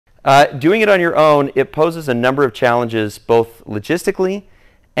Doing it on your own, it poses a number of challenges, both logistically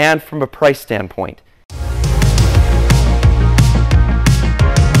and from a price standpoint.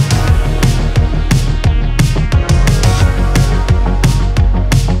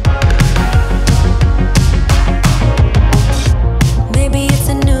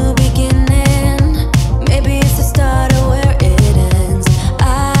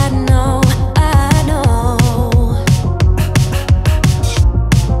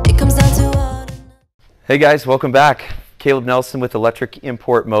 Hey guys, welcome back. Caleb Nelson with Electric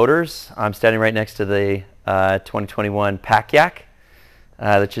Import Motors. I'm standing right next to the 2021 Pack Yak,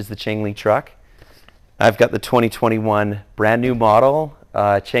 which is the ChangLi Truck. I've got the 2021 brand new model,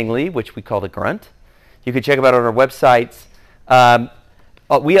 ChangLi, which we call the Grunt. You can check them out on our websites.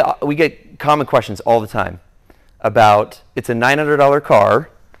 We get common questions all the time about, it's a $900 car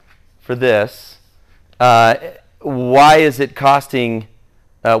for this. Why is it costing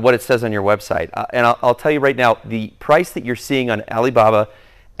what it says on your website? And I'll tell you right now, the price that you're seeing on Alibaba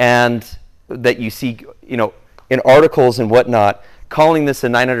and that you see, in articles and whatnot, calling this a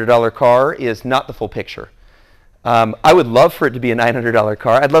 $900 car is not the full picture. I would love for it to be a $900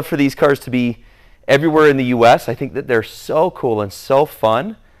 car. I'd love for these cars to be everywhere in the US. I think that they're so cool and so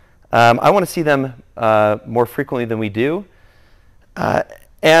fun. I want to see them more frequently than we do.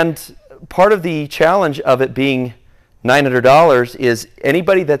 And part of the challenge of it being $900 is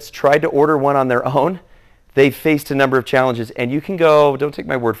anybody that's tried to order one on their own, they've faced a number of challenges. And you can go, don't take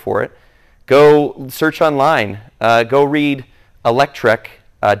my word for it, go search online, go read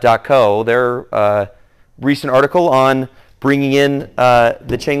electric.co, their recent article on bringing in the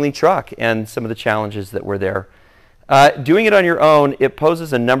ChangLi Truck and some of the challenges that were there. Doing it on your own, it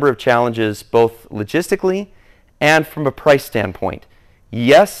poses a number of challenges, both logistically and from a price standpoint.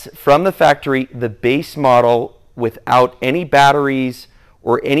 Yes, from the factory, the base model without any batteries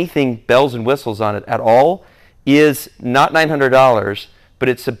or anything bells and whistles on it at all is not $900, but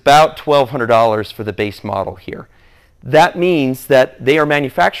it's about $1,200 for the base model here. That means that they are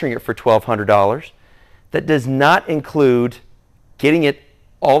manufacturing it for $1,200. That does not include getting it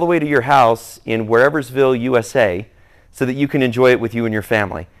all the way to your house in Whereversville, USA, so that you can enjoy it with you and your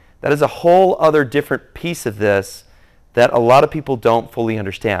family. That is a whole other different piece of this that a lot of people don't fully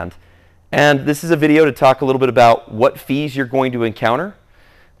understand. And this is a video to talk a little bit about what fees you're going to encounter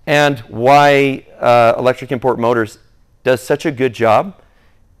and why Electric Import Motors does such a good job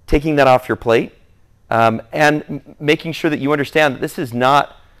taking that off your plate and making sure that you understand that this is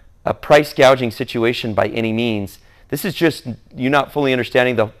not a price gouging situation by any means. This is just you not fully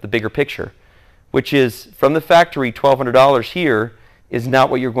understanding the bigger picture, which is from the factory, $1,200 here is not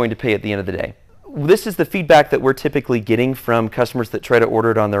what you're going to pay at the end of the day. This is the feedback that we're typically getting from customers that try to order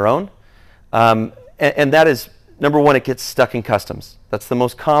it on their own. And that is, number one, it gets stuck in customs. That's the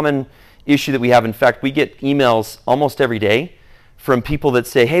most common issue that we have. In fact, we get emails almost every day from people that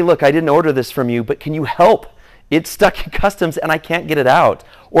say, hey, look, I didn't order this from you, but can you help? It's stuck in customs and I can't get it out.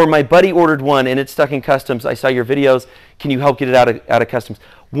 Or my buddy ordered one and it's stuck in customs. I saw your videos. Can you help get it out of customs?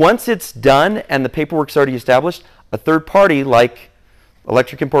 Once it's done and the paperwork's already established, a third party like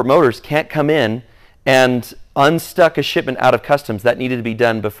Electric Import Motors can't come in and unstuck a shipment out of customs. That needed to be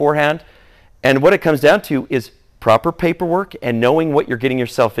done beforehand. And what it comes down to is proper paperwork and knowing what you're getting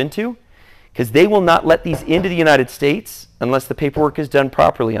yourself into, because they will not let these into the United States unless the paperwork is done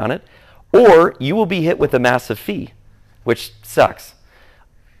properly on it, or you will be hit with a massive fee, which sucks.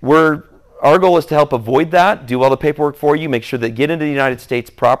 Our goal is to help avoid that, do all the paperwork for you, make sure that get into the United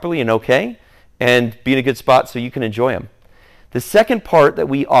States properly and okay, and be in a good spot so you can enjoy them. The second part that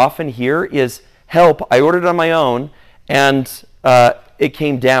we often hear is, help, I ordered it on my own and it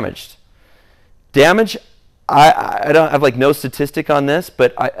came damaged. Damage, I don't have like no statistic on this,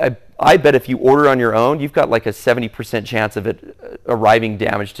 but I bet if you order on your own, you've got like a 70% chance of it arriving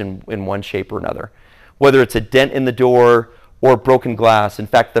damaged in one shape or another. Whether it's a dent in the door or broken glass. In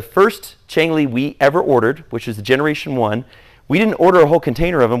fact, the first ChangLi we ever ordered, which is the Generation 1, we didn't order a whole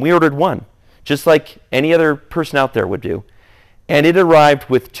container of them, we ordered one, just like any other person out there would do. And it arrived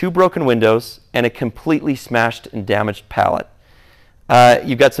with 2 broken windows and a completely smashed and damaged pallet.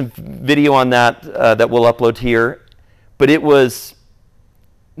 You've got some video on that that we'll upload here, but it was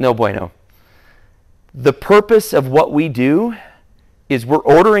no bueno. The purpose of what we do is we're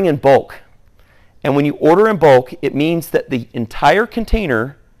ordering in bulk. And when you order in bulk, it means that the entire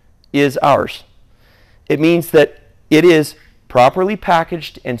container is ours. It means that it is properly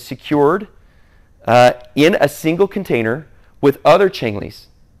packaged and secured in a single container with other ChangLis,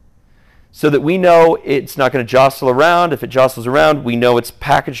 so that we know it's not going to jostle around. If it jostles around, we know it's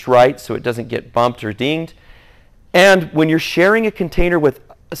packaged right so it doesn't get bumped or dinged. And when you're sharing a container with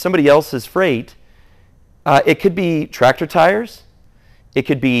somebody else's freight, it could be tractor tires, it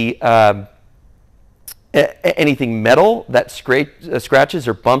could be anything metal that scratches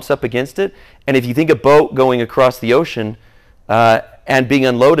or bumps up against it. And if you think a boat going across the ocean and being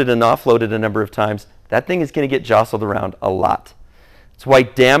unloaded and offloaded a number of times, that thing is going to get jostled around a lot. That's why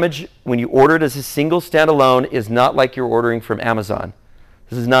damage, when you order it as a single standalone, is not like you're ordering from Amazon.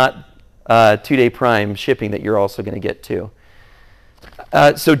 This is not 2-day prime shipping that you're also going to get too.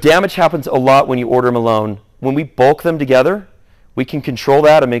 So damage happens a lot when you order them alone. When we bulk them together, we can control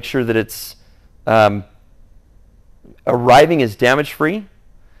that and make sure that it's arriving as damage-free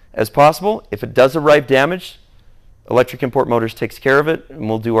as possible. If it does arrive damaged, Electric Import Motors takes care of it, and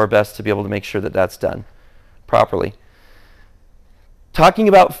we'll do our best to be able to make sure that that's done properly. Talking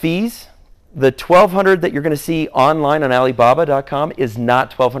about fees, the $1,200 that you're going to see online on Alibaba.com is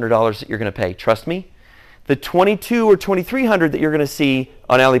not $1,200 that you're going to pay. Trust me. The $2,200 or $2,300 that you're going to see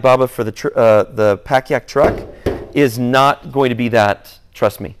on Alibaba for the Pack-Yak truck is not going to be that.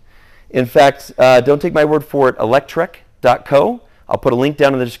 Trust me. In fact, don't take my word for it. Electrek.co. I'll put a link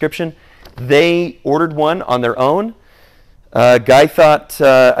down in the description. They ordered one on their own. Guy thought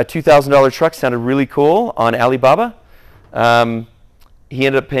a $2,000 truck sounded really cool on Alibaba. He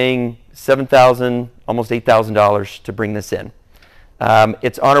ended up paying $7,000, almost $8,000 to bring this in.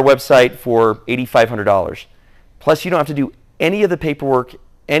 It's on our website for $8,500. Plus, you don't have to do any of the paperwork,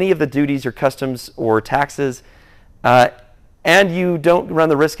 any of the duties or customs or taxes, and you don't run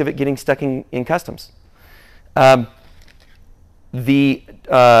the risk of it getting stuck in customs. The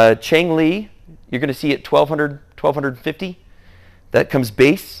ChangLi, you're going to see at $1,200, $1,250. That comes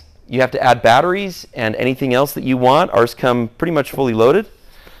base. You have to add batteries and anything else that you want. Ours come pretty much fully loaded.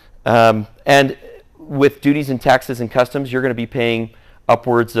 And with duties and taxes and customs, you're going to be paying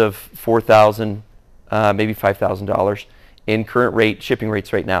upwards of $4,000, maybe $5,000 in current shipping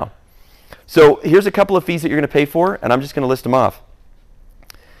rates right now. So here's a couple of fees that you're going to pay for, and I'm just going to list them off.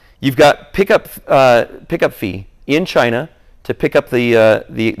 You've got pickup fee in China to pick up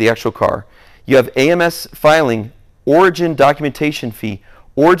the actual car. You have AMS filing, origin documentation fee,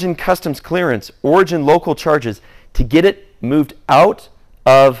 origin customs clearance, origin local charges to get it moved out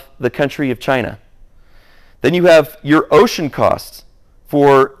of the country of China. Then you have your ocean costs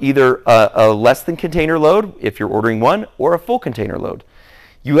for either a less than container load, if you're ordering one, or a full container load.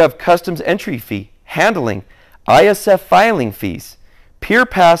 You have customs entry fee, handling, ISF filing fees, Pier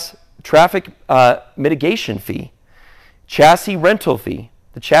Pass traffic mitigation fee, chassis rental fee.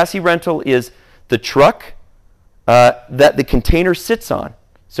 The chassis rental is the truck that the container sits on.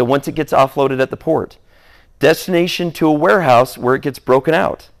 So once it gets offloaded at the port, destination to a warehouse where it gets broken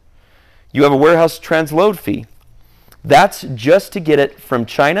out. You have a warehouse transload fee. That's just to get it from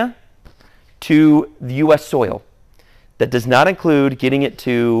China to the U.S. soil. That does not include getting it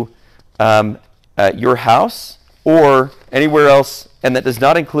to your house or anywhere else, and that does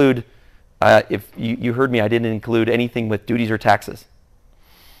not include, if you heard me, I didn't include anything with duties or taxes.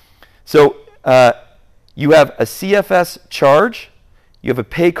 So you have a CFS charge, you have a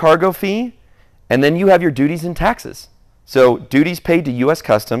pay cargo fee, and then you have your duties and taxes. So duties paid to U.S.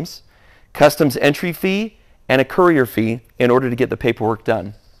 Customs, customs entry fee, and a courier fee in order to get the paperwork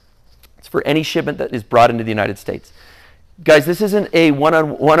done. It's for any shipment that is brought into the United States. Guys, this isn't a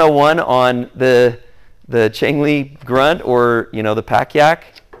 101 on the ChangLi Grunt or the Pack-Yak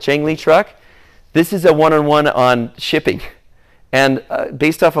ChangLi Truck. This is a 101 on shipping. And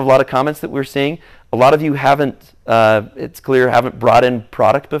based off of a lot of comments that we're seeing, a lot of you haven't, it's clear, haven't brought in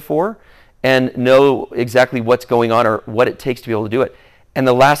product before and know exactly what's going on or what it takes to be able to do it. And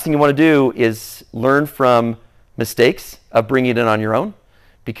the last thing you want to do is learn from mistakes of bringing it in on your own,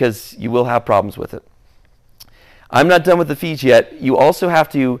 because you will have problems with it. I'm not done with the fees yet. You also have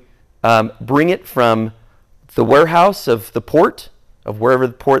to bring it from the warehouse of the port, of wherever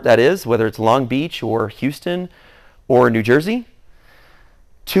the port that is, whether it's Long Beach or Houston or New Jersey,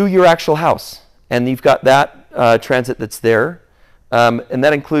 to your actual house. And you've got that transit that's there. And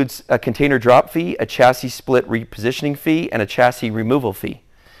that includes a container drop fee, a chassis split repositioning fee, and a chassis removal fee.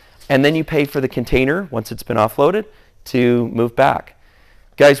 And then you pay for the container, once it's been offloaded, to move back.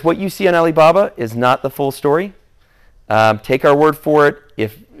 Guys, what you see on Alibaba is not the full story. Take our word for it.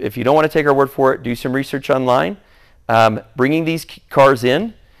 If you don't want to take our word for it, do some research online. Bringing these cars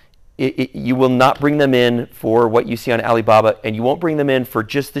in, you will not bring them in for what you see on Alibaba, and you won't bring them in for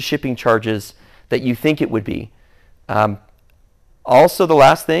just the shipping charges that you think it would be. Also, the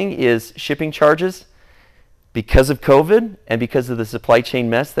last thing is shipping charges. Because of COVID and because of the supply chain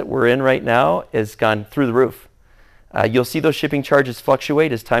mess that we're in right now, has gone through the roof. You'll see those shipping charges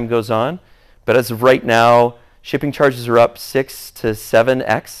fluctuate as time goes on, but as of right now, Shipping charges are up 6 to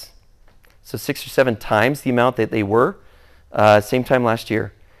 7x, so 6 or 7 times the amount that they were same time last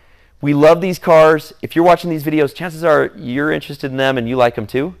year. We love these cars. If you're watching these videos, chances are you're interested in them and you like them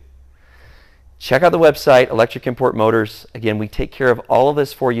too. Check out the website, Electric Import Motors. Again, we take care of all of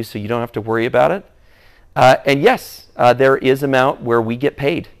this for you so you don't have to worry about it. And yes, there is an amount where we get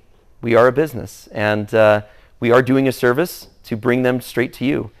paid. We are a business, and we are doing a service to bring them straight to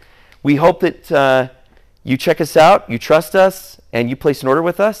you. We hope that you check us out, you trust us, and you place an order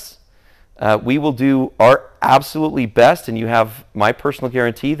with us. We will do our absolutely best, and you have my personal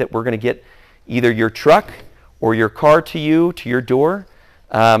guarantee that we're going to get either your truck or your car to you, to your door,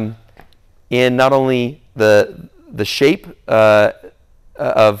 in not only the shape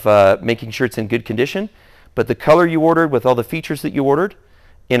of making sure it's in good condition, but the color you ordered with all the features that you ordered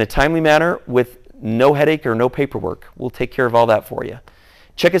in a timely manner with no headache or no paperwork. We'll take care of all that for you.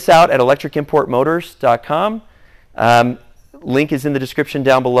 Check us out at electricimportmotors.com. Link is in the description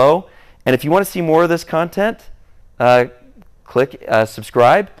down below. And if you want to see more of this content, click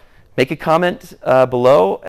subscribe, make a comment below.